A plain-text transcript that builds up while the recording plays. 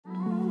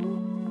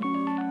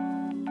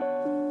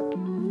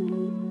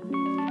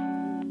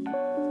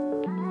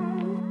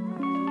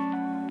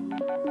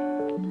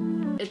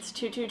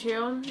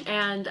222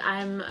 and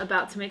I'm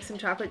about to make some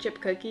chocolate chip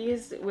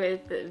cookies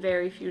with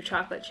very few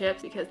chocolate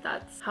chips because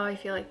that's how I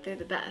feel like they're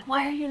the best.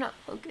 Why are you not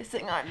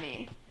focusing on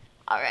me?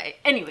 Alright,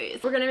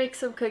 anyways, we're gonna make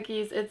some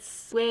cookies.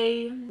 It's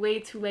way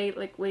too late,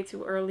 like way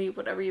too early,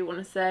 whatever you want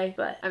to say,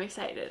 but I'm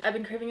excited. I've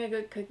been craving a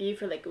good cookie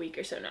for like a week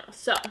or so now,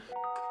 so.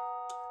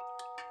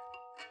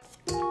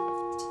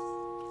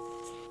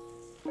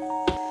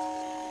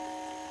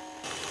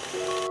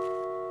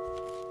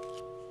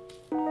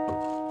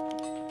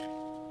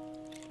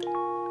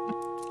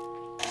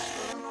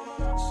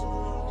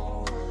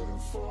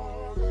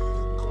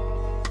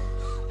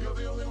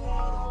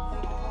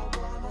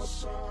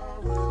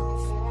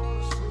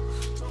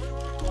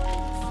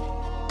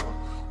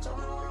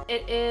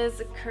 It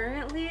is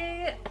currently,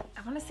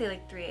 I want to say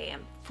like 3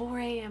 a.m. 4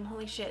 a.m.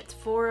 Holy shit, it's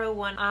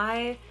 4:01.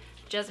 I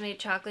just made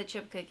chocolate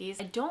chip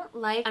cookies. I don't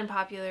like,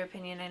 unpopular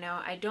opinion, I know,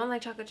 I don't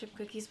like chocolate chip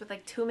cookies with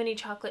like too many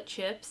chocolate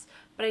chips,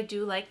 but I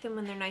do like them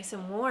when they're nice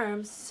and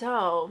warm.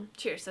 So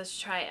cheers, let's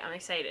try it. I'm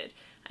excited.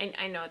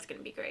 I know it's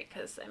gonna be great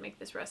because I make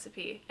this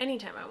recipe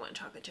anytime I want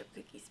chocolate chip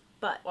cookies.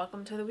 But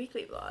welcome to the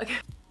weekly vlog.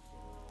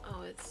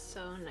 Oh, it's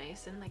so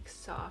nice and like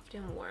soft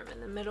and warm in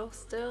the middle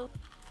still.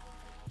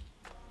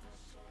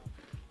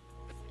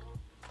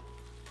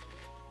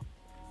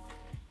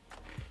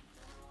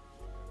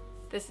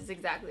 This is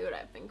exactly what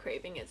I've been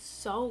craving. It's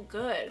so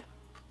good.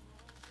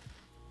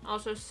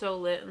 Also so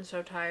lit and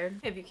so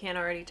tired, if you can't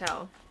already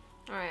tell.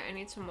 Alright, I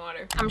need some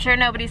water. I'm sure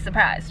nobody's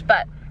surprised,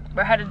 but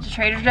we're headed to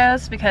Trader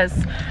Joe's because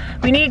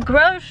we need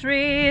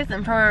groceries,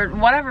 and for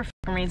whatever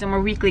reason, we're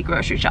weekly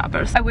grocery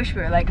shoppers. I wish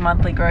we were like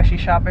monthly grocery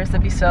shoppers.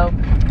 That'd be so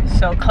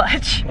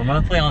clutch. We're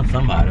monthly on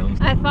some items.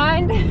 I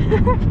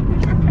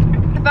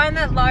find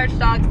that large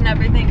dogs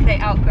never think they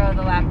outgrow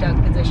the lap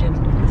dog position.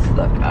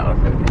 Stuck out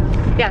of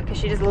focus. Yeah, because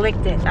she just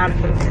licked it out of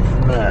focus.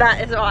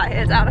 That is why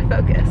it's out of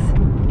focus.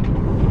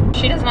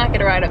 She does not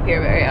get a ride up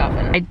here very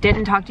often. I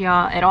didn't talk to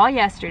y'all at all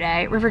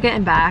yesterday. We're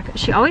getting back.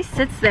 She always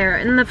sits there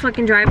in the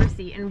fucking driver's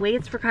seat and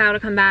waits for Kyle to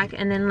come back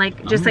and then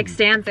like just like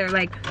stands there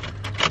like.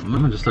 I'm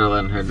gonna just start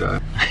letting her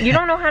drive. You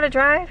don't know how to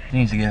drive? She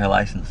needs to get her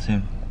license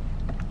soon.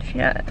 She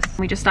does.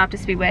 We just stopped at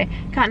Speedway,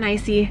 got an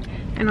icy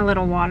and a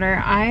little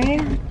water. I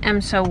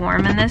am so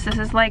warm in this. This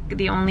is like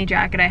the only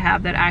jacket I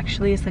have that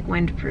actually is like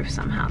windproof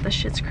somehow. This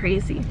shit's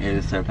crazy. It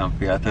is so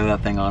comfy. I throw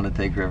that thing on to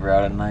take River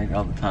out at night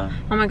all the time.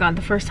 Oh my god,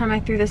 the first time I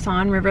threw this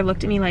on, River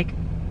looked at me like,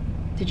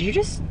 did you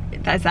just,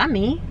 is that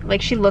me?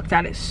 Like she looked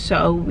at it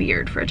so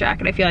weird for a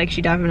jacket. I feel like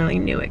she definitely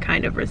knew it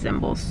kind of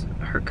resembles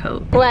her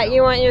coat. What,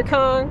 you want your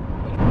Kong?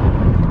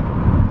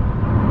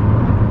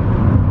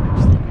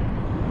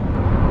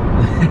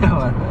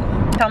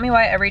 Tell me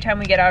why every time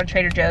we get out of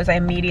Trader Joe's, I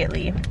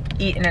immediately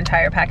eat an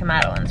entire pack of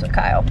Madeleines with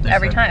Kyle.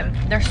 Every time.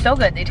 They're so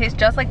good. They taste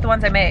just like the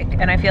ones I make.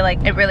 And I feel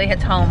like it really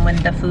hits home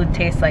when the food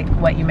tastes like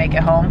what you make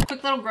at home.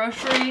 Quick little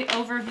grocery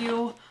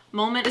overview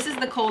moment. This is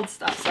the cold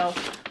stuff, so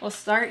we'll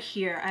start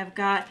here. I've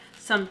got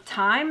some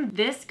thyme.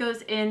 This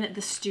goes in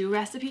the stew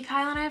recipe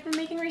Kyle and I have been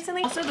making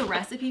recently. Also, the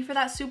recipe for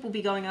that soup will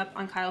be going up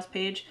on Kyle's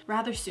page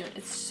rather soon.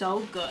 It's so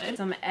good.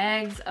 Some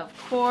eggs, of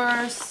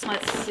course.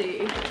 Let's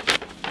see.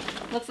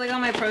 Looks like all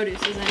my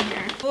produce is in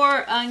here.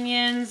 4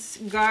 onions,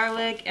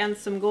 garlic, and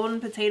some golden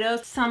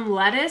potatoes. Some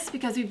lettuce,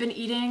 because we've been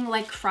eating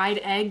like fried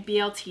egg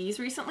BLTs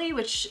recently,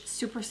 which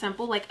super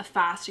simple, like a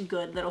fast,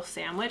 good little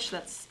sandwich.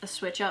 That's a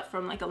switch up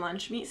from like a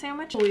lunch meat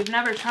sandwich. We've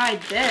never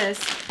tried this.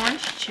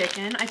 Orange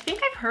chicken. I think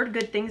I've heard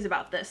good things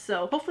about this,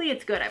 so hopefully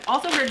it's good. I've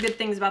also heard good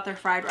things about their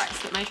fried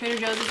rice, but my Trader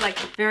Joe's is like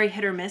very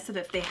hit or miss of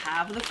if they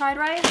have the fried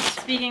rice.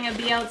 Speaking of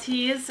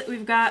BLTs,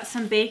 we've got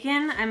some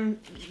bacon.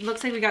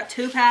 Looks like we got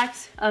 2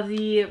 packs of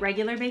the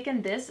regular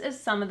bacon. This is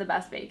some of the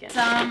best bacon.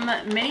 Some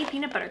mini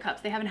peanut butter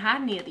cups. They haven't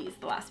had any of these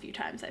the last few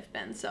times I've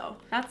been, so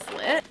that's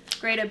lit.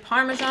 Grated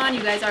Parmesan.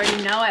 You guys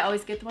already know I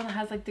always get the one that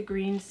has like the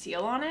green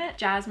seal on it.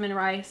 Jasmine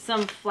rice.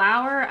 Some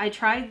flour. I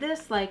tried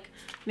this like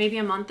maybe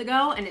a month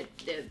ago and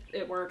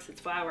it works. It's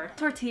flour.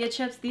 Tortilla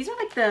chips. These are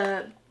like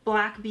the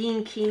black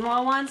bean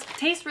quinoa ones.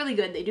 Taste really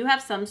good. They do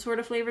have some sort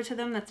of flavor to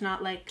them that's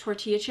not like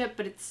tortilla chip,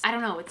 but it's, I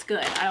don't know, it's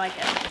good. I like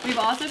it. We've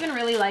also been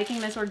really liking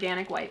this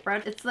organic white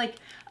bread. It's like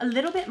a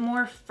little bit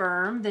more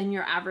firm than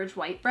your average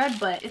white bread,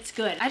 but it's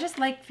good. I just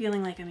like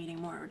feeling like I'm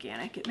eating more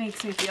organic. It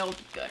makes me feel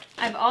good.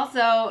 I've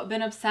also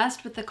been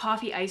obsessed with the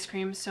coffee ice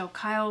cream, so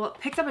Kyle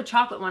picked up a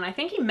chocolate one. I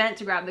think he meant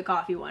to grab the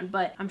coffee one,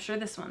 but I'm sure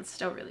this one's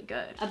still really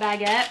good. A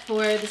baguette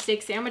for the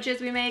steak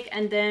sandwiches we make,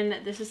 and then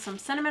this is some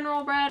cinnamon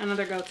roll bread,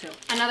 another go-to.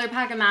 Another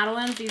pack of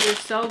Madeleines. These are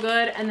so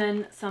good. And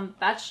then some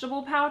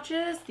vegetable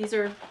pouches. These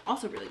are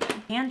also really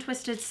good. Hand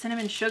twisted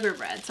cinnamon sugar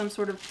bread, some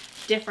sort of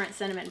different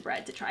cinnamon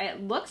bread to try.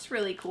 It looks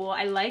really cool.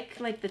 I like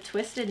the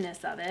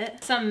twistedness of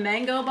it. Some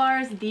mango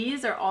bars.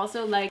 These are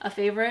also like a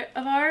favorite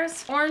of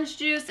ours. Orange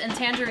juice and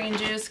tangerine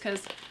juice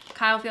because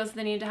Kyle feels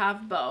the need to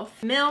have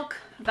both. Milk,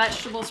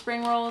 vegetable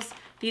spring rolls,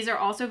 These are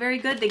also very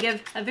good. They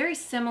give a very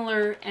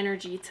similar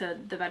energy to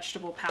the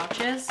vegetable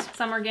pouches.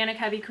 Some organic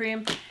heavy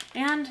cream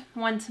and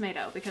one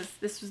tomato, because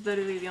this was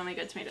literally the only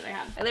good tomato they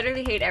had. I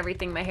literally hate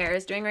everything my hair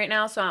is doing right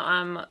now, so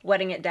I'm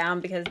wetting it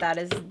down because that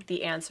is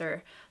the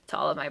answer to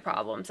all of my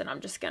problems. And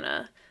I'm just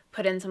gonna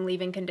put in some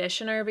leave-in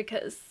conditioner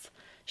because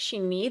she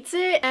needs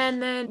it.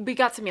 And then we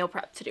got some meal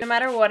prep to do. No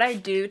matter what I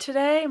do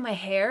today, my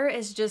hair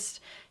is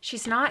just,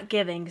 she's not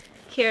giving.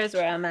 Here's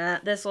where I'm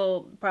at. This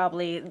will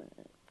probably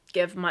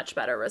give much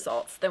better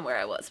results than where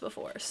I was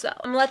before. So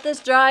I'm gonna let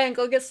this dry and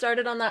go get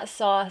started on that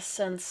sauce,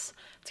 since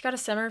it's gotta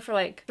simmer for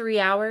like 3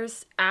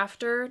 hours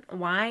after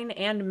wine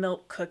and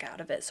milk cook out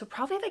of it. So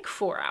probably like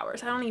 4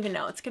 hours. I don't even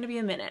know. It's gonna be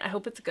a minute. I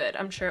hope it's good.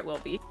 I'm sure it will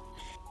be.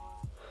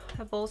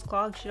 That bowl's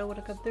clogged. She don't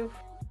wanna come through.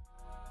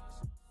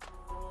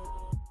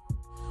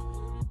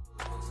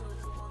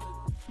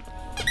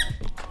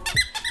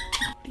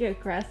 The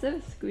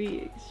aggressive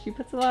squeeze. She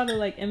puts a lot of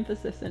like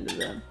emphasis into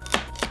them.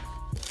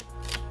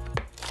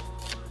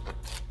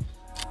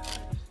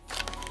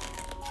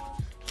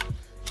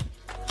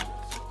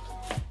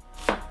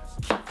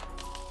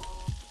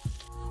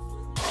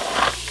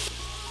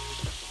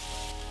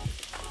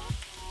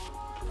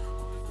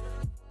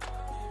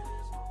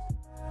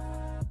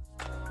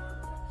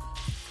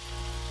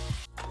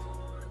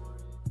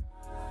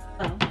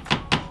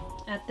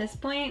 At this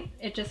point,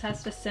 it just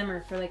has to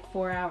simmer for like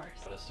 4 hours.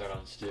 Gotta start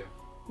on stew.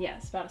 Yeah,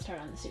 it's about to start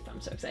on the soup.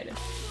 I'm so excited.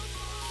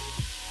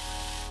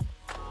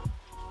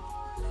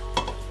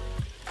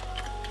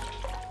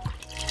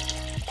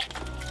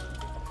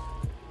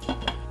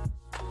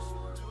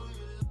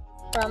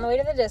 We're on the way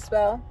to the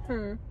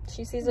dispo.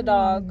 She sees a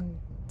dog.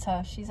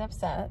 So she's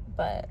upset,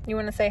 but you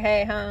want to say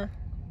hey, huh?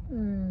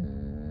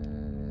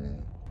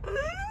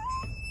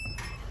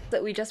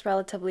 That we just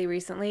relatively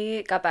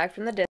recently got back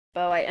from the dispo.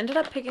 I ended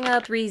up picking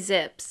up 3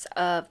 zips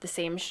of the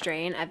same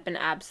strain. I've been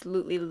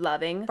absolutely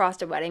loving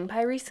frosted wedding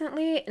pie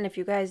recently, and if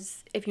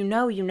you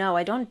know, you know.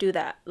 I don't do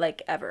that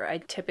like ever. I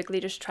typically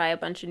just try a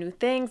bunch of new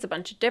things, a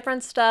bunch of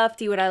different stuff,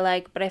 see what I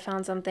like, but I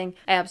found something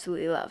I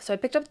absolutely love. So I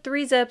picked up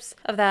 3 zips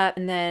of that,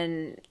 and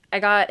then I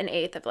got an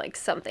 1/8 of like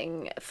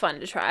something fun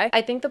to try.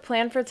 I think the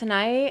plan for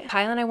tonight,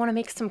 Kyle and I want to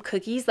make some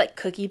cookies, like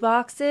cookie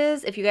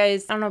boxes. If you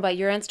guys, I don't know about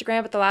your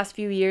Instagram, but the last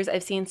few years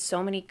I've seen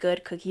so many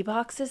good cookie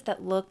boxes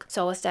that look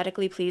so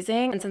aesthetically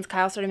pleasing. And since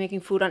Kyle started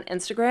making food on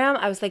Instagram,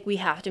 I was like, we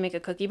have to make a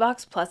cookie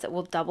box. Plus it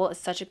will double as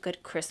such a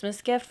good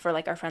Christmas gift for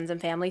like our friends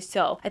and family.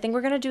 So I think we're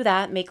gonna do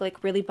that, make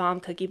like really bomb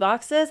cookie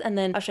boxes, and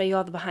then I'll show you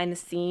all the behind the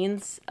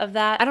scenes of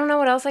that. I don't know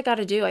what else I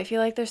gotta do. I feel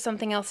like there's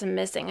something else I'm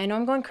missing. I know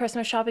I'm going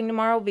Christmas shopping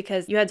tomorrow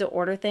because you had to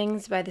order things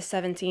by the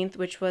 17th,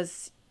 which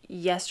was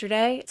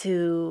yesterday,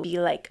 to be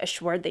like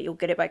assured that you'll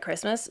get it by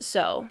Christmas.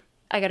 So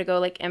I gotta go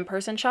like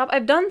in-person shop.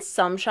 I've done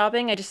some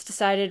shopping. I just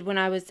decided when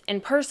I was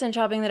in-person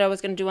shopping that I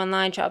was gonna do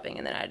online shopping,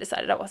 and then I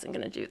decided I wasn't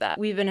gonna do that.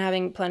 We've been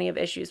having plenty of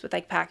issues with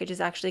like packages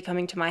actually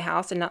coming to my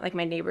house and not like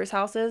my neighbors'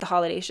 houses. The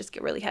holidays just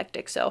get really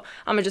hectic, so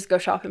I'm gonna just go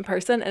shop in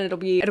person and it'll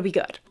be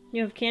good.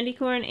 You have candy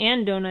corn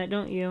and donut,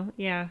 don't you?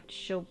 Yeah,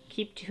 she'll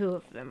keep 2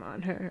 of them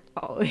on her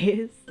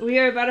always. We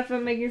are about to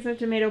film making some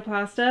tomato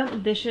pasta.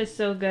 This is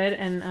so good,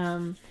 and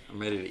I'm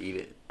ready to eat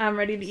it. I'm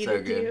ready to eat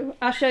it too.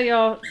 I'll show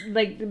y'all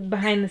like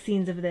behind the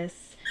scenes of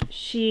this.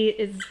 She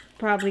is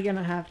probably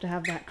gonna have to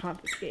have that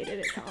confiscated,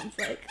 it sounds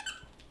like.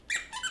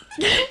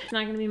 It's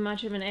not gonna be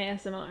much of an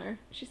ASMR.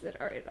 She said,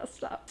 all right, I'll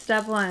stop.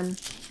 Step 1,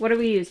 what do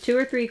we use, 2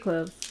 or 3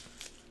 cloves?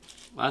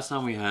 Last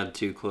time we had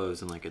 2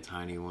 cloves and like a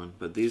tiny one,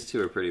 but these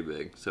 2 are pretty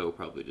big, so we'll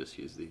probably just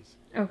use these.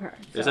 Okay.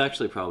 There's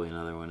actually probably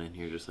another one in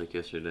here just like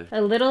yesterday.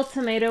 A little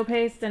tomato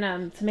paste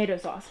and tomato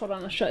sauce. Hold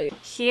on, I'll show you.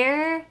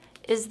 Here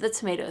is the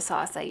tomato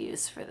sauce I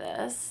use for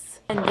this.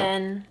 And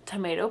then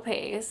tomato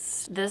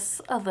paste. This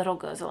a little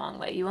goes a long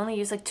way. You only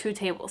use like 2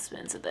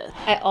 tablespoons of this.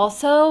 I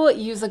also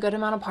use a good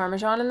amount of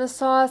Parmesan in this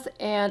sauce,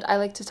 and I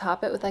like to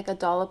top it with like a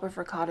dollop of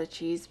ricotta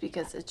cheese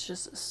because it's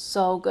just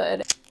so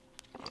good.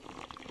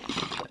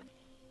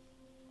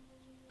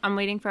 I'm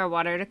waiting for our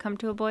water to come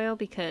to a boil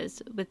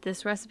because with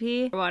this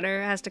recipe,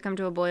 water has to come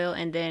to a boil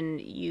and then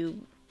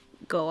you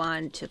go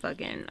on to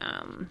fucking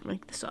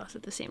make the sauce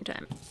at the same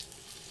time.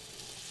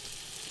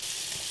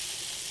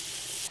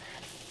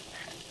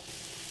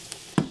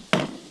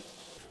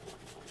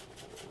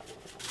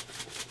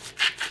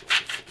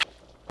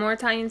 More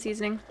Italian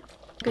seasoning.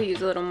 Could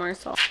use a little more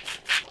salt.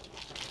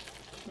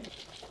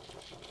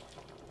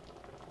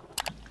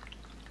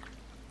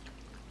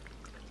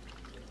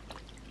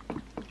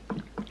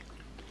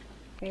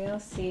 You'll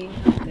see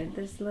how good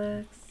this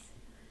looks.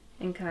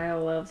 And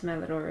Kyle loves my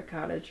little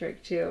ricotta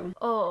trick too.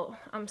 Oh,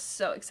 I'm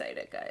so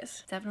excited,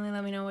 guys. Definitely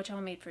let me know what y'all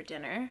made for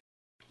dinner.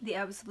 The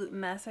absolute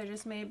mess I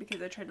just made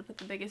because I tried to put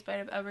the biggest bite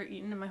I've ever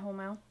eaten in my whole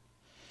mouth.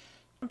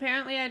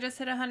 Apparently I just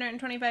hit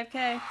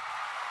 125K.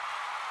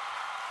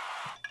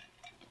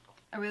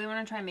 I really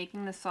want to try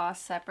making the sauce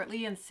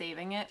separately and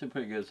saving it. It's a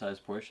pretty good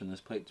sized portion.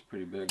 This plate's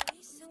pretty big.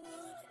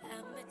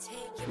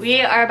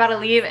 We are about to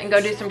leave and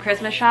go do some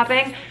Christmas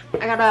shopping.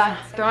 I gotta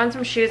throw on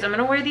some shoes. I'm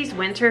gonna wear these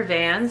winter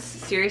Vans.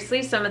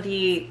 Seriously, some of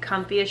the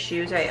comfiest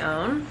shoes I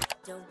own.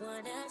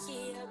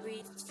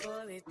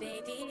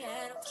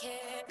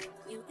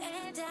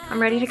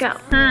 I'm ready to go.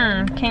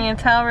 Can you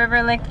tell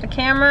River licked the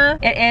camera?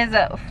 It is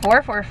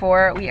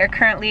 4:44. We are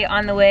currently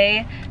on the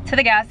way to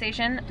the gas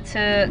station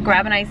to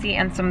grab an icy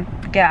and some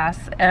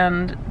gas,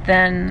 and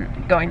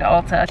then going to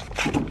Ulta.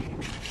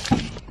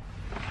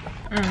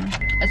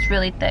 It's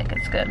really thick,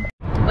 it's good.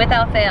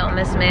 Without fail,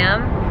 Miss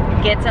Ma'am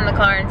gets in the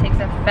car and takes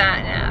a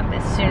fat nap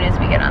as soon as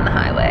we get on the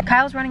highway.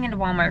 Kyle's running into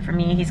Walmart for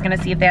me. He's gonna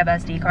see if they have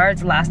SD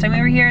cards. Last time we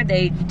were here,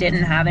 they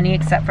didn't have any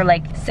except for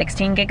like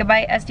 16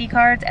 gigabyte SD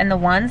cards, and the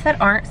ones that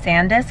aren't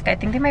SanDisk, I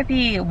think they might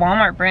be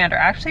Walmart brand, are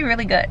actually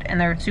really good and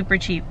they're super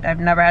cheap.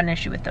 I've never had an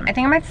issue with them. I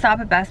think I might stop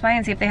at Best Buy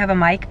and see if they have a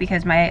mic,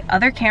 because my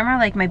other camera,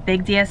 like my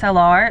big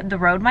DSLR, the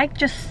Rode mic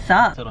just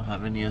sucks. I don't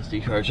have any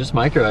SD cards, just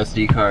micro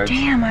SD cards.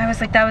 Damn, I was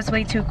like, that was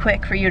way too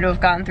quick for you to have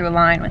gotten through a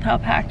line with how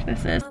packed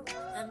this is.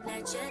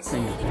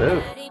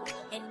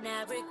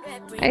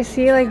 I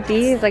see like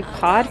these like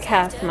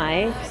podcast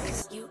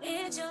mics.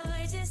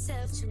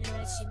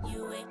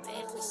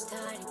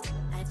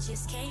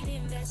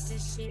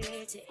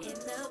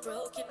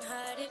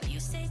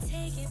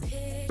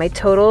 My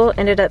total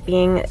ended up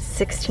being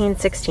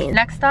 $16.16.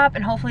 Next stop,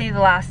 and hopefully the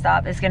last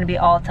stop, is gonna be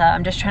Ulta.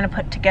 I'm just trying to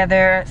put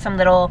together some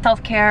little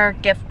self-care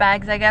gift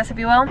bags, I guess, if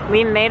you will.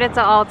 We made it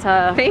to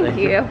Ulta. Thank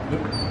you.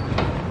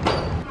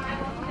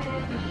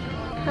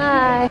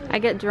 Hi. I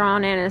get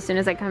drawn in as soon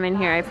as I come in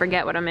here. I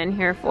forget what I'm in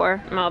here for.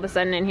 I'm all of a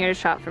sudden in here to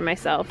shop for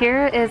myself.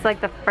 Here is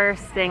like the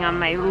first thing on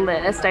my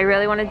list. I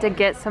really wanted to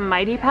get some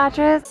Mighty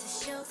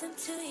patches.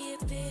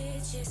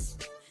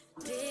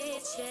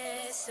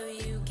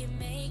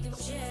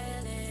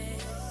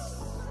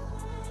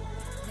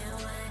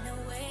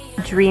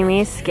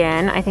 Dreamy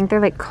Skin. I think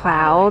they're like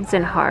clouds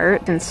and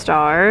hearts and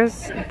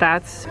stars.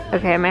 That's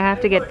okay. I might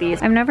have to get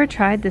these. I've never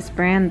tried this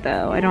brand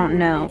though. I don't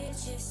know.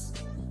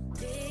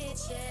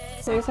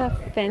 There's a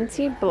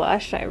Fenty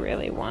blush I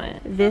really want.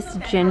 This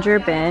Ginger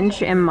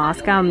Binge in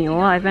Moscow Mule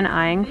I've been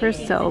eyeing for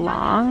so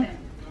long.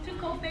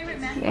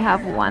 They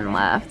have one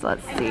left.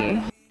 Let's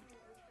see.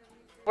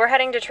 We're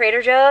heading to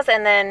Trader Joe's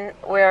and then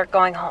we're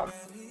going home.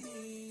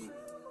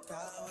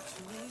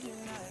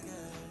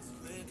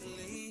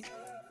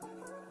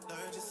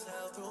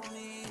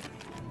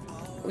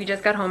 We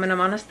just got home and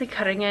I'm honestly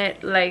cutting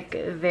it like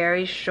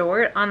very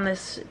short on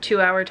this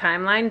 2-hour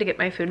timeline to get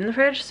my food in the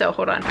fridge, so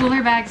hold on.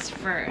 Cooler bags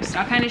first.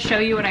 I'll kind of show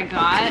you what I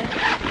got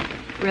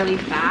really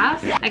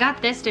fast. I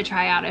got this to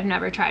try out. I've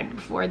never tried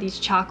before. These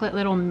chocolate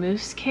little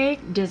mousse cake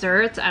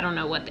desserts. I don't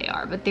know what they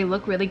are, but they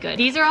look really good.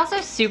 These are also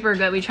super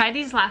good. We tried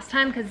these last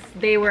time because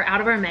they were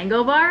out of our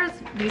mango bars.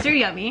 These are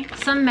yummy.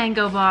 Some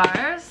mango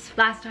bars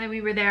last time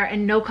we were there,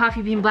 and no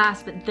coffee bean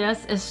blast, but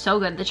this is so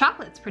good. The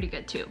chocolate's pretty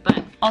good too,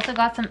 but also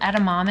got some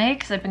edamame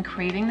because I've been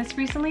craving this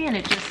recently and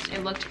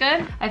it looked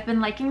good. I've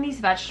been liking these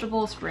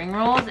vegetable spring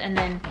rolls and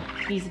then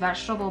these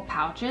vegetable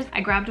pouches.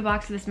 I grabbed a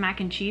box of this mac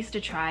and cheese to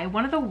try.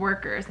 One of the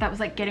workers that was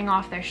like getting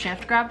off their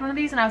shift grabbed one of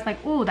these and I was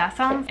like, ooh, that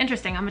sounds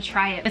interesting. I'm gonna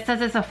try it. It says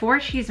it's a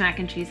 4-cheese mac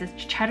and cheese.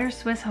 It's cheddar,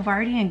 Swiss,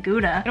 Havarti, and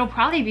Gouda. It'll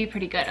probably be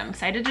pretty good. I'm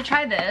excited to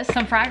try this.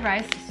 Some fried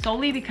rice,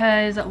 solely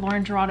because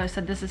Lauren Geraldo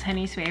said this is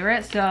Henny's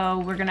favorite, so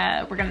we're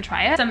gonna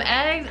try it. Some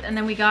eggs, and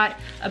then we got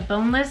a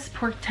boneless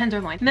pork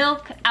tenderloin.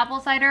 Milk, apple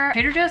cider.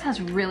 Trader Joe's has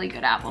really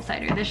good apple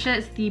cider. This shit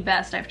is the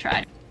best I've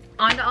tried.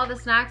 On to all the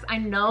snacks. I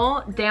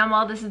know damn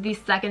well this is the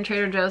second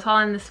Trader Joe's haul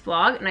in this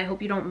vlog, and I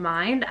hope you don't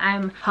mind.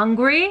 I'm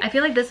hungry. I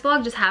feel like this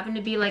vlog just happened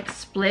to be like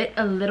split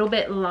a little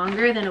bit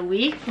longer than a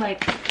week.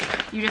 Like,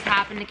 you just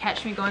happened to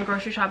catch me going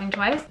grocery shopping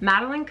twice.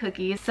 Madeline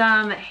cookies,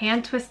 some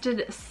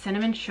hand-twisted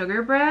cinnamon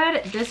sugar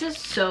bread. This is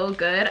so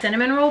good.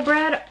 Cinnamon roll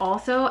bread,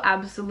 also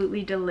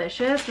absolutely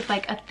delicious with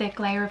like a thick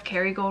layer of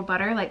Kerrygold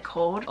butter, like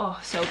cold. Oh,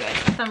 so good.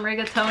 Some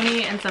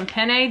rigatoni and some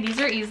penne. These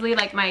are easily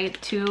like my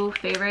 2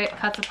 favorite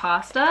cuts of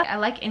pasta. I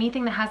like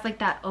anything that has like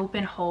that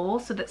open hole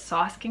so that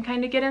sauce can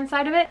kind of get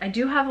inside of it. I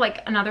do have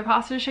like another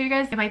pasta to show you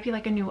guys. It might be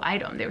like a new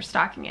item. They were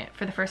stocking it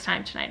for the first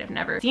time tonight. I've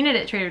never seen it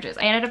at Trader Joe's.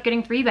 I ended up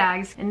getting 3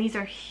 bags, and these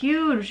are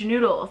huge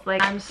noodles.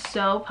 Like, I'm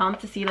so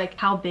pumped to see like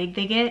how big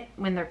they get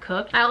when they're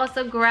cooked. I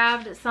also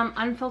grabbed some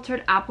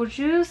unfiltered apple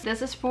juice.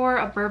 This is for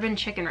a bourbon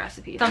chicken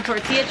recipe. Some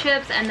tortilla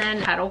chips, and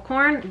then kettle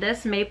corn.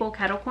 This maple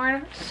kettle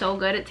corn, so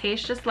good. It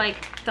tastes just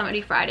like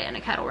somebody fried it in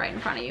a kettle right in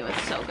front of you.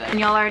 It's so good. And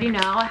y'all already know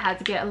I had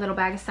to get a little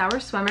bag of sour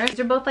swimmers. These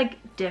are both like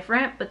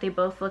different, but they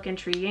both look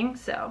intriguing.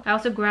 So I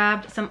also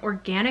grabbed some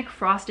organic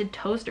frosted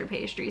toaster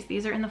pastries.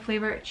 These are in the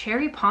flavor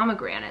cherry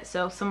pomegranate,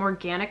 so some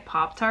organic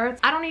Pop-Tarts.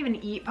 I don't even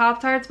eat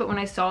Pop-Tarts, but when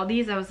I saw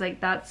these I was like,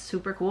 that's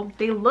super cool.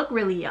 They look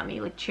really yummy.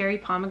 Like, cherry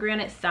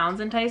pomegranate sounds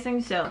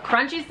enticing. So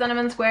crunchy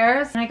cinnamon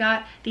squares. And I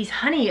got these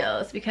honey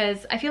O's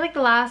because I feel like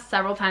the last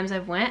several times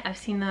I've went, I've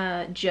seen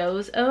the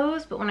Joe's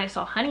O's, but when I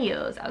saw honey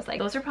O's, I was like,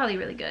 those are probably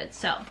really good.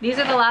 So these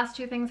are the last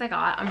 2 things I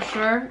got. I'm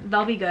sure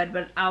they'll be good,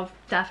 but I'll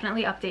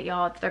definitely update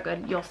y'all if they're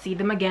good. You'll see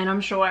them again, I'm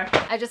sure.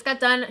 I just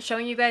got done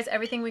showing you guys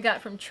everything we got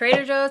from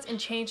Trader Joe's and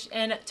changed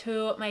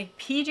into my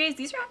PJs.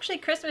 These are actually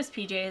Christmas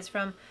PJs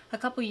from a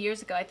couple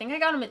years ago. I think I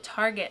got them at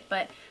Target,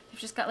 but I've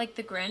just got like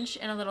the Grinch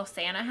and a little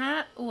Santa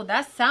hat. Oh,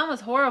 that sound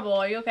was horrible.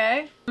 Are you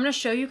okay? I'm gonna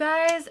show you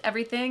guys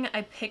everything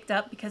I picked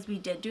up because we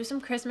did do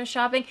some Christmas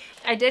shopping.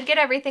 I did get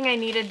everything I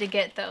needed to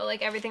get though.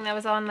 Like everything that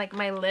was on like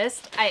my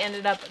list, I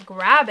ended up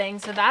grabbing,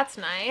 so that's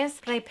nice.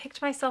 But I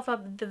picked myself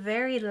up the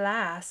very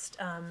last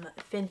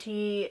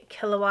Fenty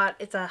Kilowatt.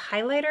 It's a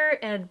highlighter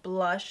and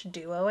blush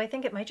duo. I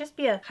think it might just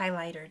be a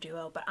highlighter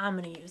duo, but I'm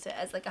gonna use it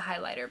as like a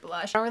highlighter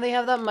blush. I don't really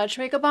have that much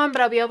makeup on, but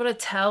I'll be able to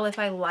tell if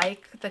I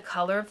like the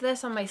color of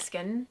this on my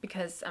skin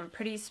because I'm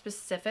pretty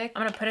specific.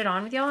 I'm gonna put it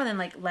on with y'all and then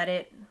like let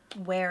it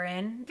wear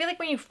in. I feel like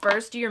when you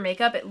first do your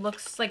makeup, it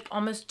looks like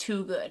almost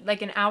too good.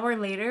 Like an hour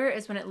later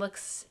is when it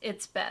looks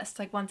its best.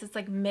 Like once it's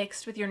like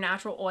mixed with your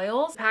natural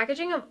oils.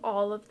 Packaging of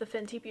all of the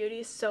Fenty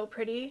Beauty is so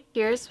pretty.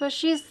 Here's what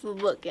she's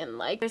looking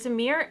like. There's a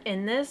mirror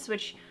in this,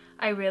 which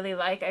I really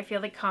like. I feel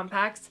like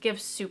compacts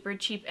give super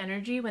cheap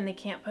energy when they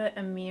can't put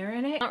a mirror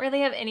in it. I don't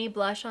really have any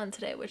blush on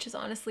today, which is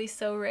honestly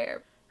so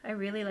rare. I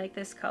really like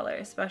this color,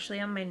 especially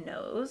on my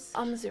nose.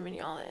 I'm zooming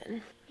y'all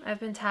in. I've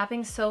been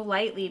tapping so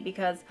lightly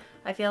because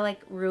I feel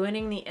like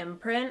ruining the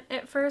imprint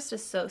at first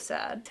is so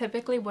sad.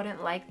 Typically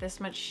wouldn't like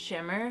this much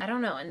shimmer. I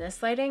don't know, in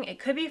this lighting, it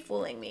could be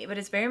fooling me, but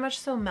it's very much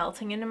so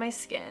melting into my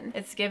skin.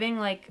 It's giving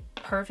like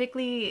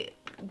perfectly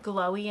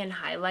glowy and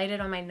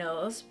highlighted on my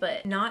nose,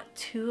 but not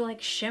too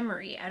like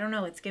shimmery. I don't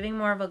know, it's giving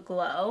more of a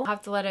glow. I'll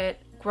have to let it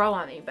grow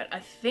on me, but I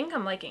think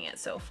I'm liking it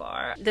so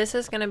far. This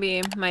is gonna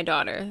be my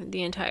daughter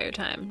the entire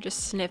time,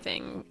 just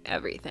sniffing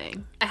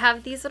everything. I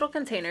have these little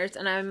containers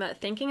and I'm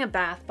thinking a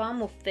bath bomb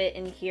will fit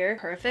in here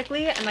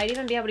perfectly. I might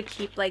even be able to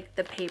keep like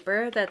the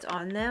paper that's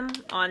on them.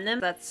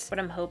 That's what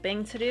I'm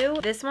hoping to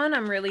do. This one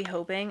I'm really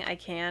hoping I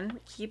can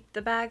keep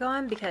the bag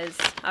on because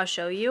I'll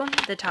show you.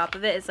 The top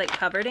of it is like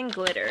covered in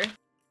glitter.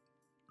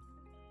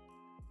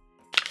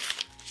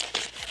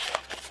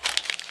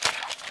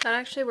 That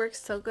actually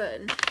works so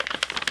good.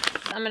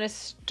 I'm gonna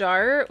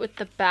start with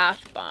the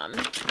bath bomb.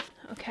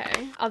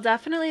 Okay, I'll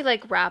definitely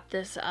like wrap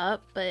this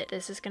up, but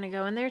this is gonna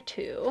go in there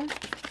too.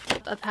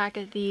 A pack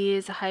of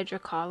these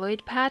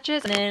hydrocolloid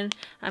patches, and then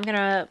I'm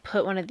gonna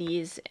put one of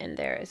these in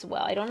there as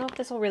well. I don't know if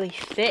this will really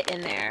fit in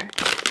there.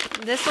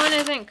 This one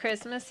isn't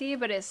Christmassy,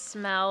 but it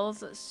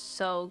smells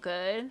so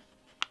good.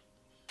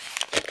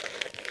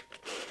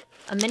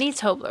 A mini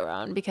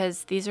Toblerone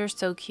because these are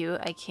so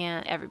cute.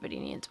 Everybody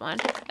needs one.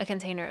 A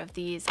container of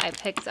these. I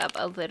picked up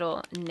a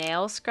little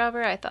nail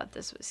scrubber. I thought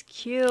this was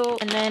cute.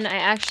 And then I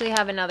actually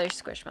have another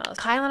Squishmallow.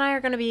 Kyle and I are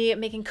going to be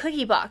making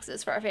cookie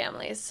boxes for our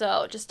families.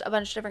 So just a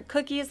bunch of different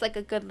cookies, like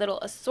a good little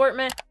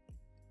assortment.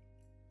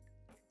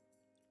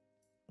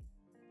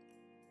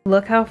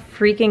 Look how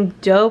freaking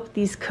dope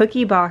these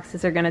cookie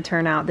boxes are gonna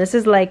turn out. This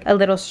is like a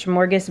little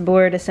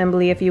smorgasbord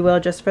assembly, if you will,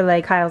 just for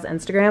like Kyle's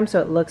Instagram, so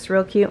it looks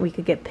real cute and we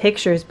could get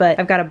pictures, but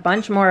I've got a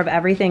bunch more of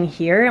everything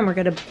here and we're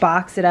gonna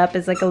box it up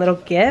as like a little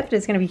gift.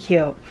 It's gonna be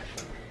cute.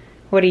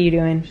 What are you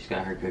doing? She's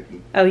got her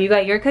cookie. Oh, you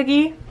got your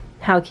cookie?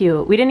 How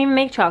cute. We didn't even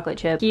make chocolate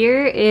chip.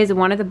 Here is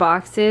one of the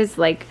boxes,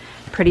 like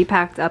pretty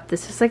packed up.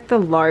 This is like the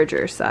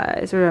larger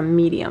size or a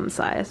medium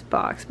size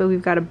box, but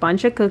we've got a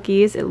bunch of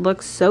cookies. It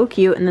looks so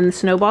cute. And then the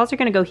snowballs are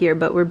gonna go here,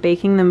 but we're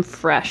baking them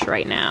fresh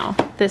right now.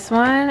 This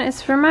one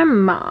is for my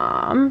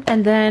mom.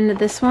 And then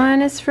this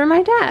one is for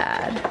my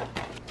dad.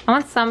 I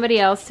want somebody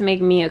else to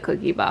make me a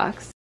cookie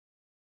box.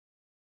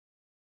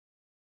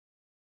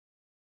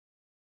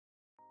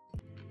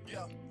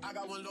 I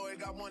got one lawyer,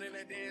 got one in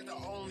that day, the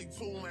only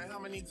two, man. How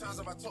many times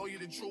have I told you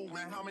the truth,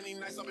 man? How many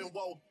nights I've been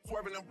woke,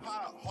 swerving them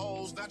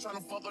potholes, not trying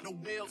to fuck up the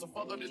wheels or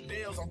fuck up the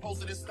deals. I'm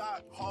posted in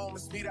stock, home,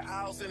 it's me, the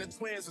owls, and the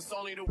twins, it's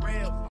only the real.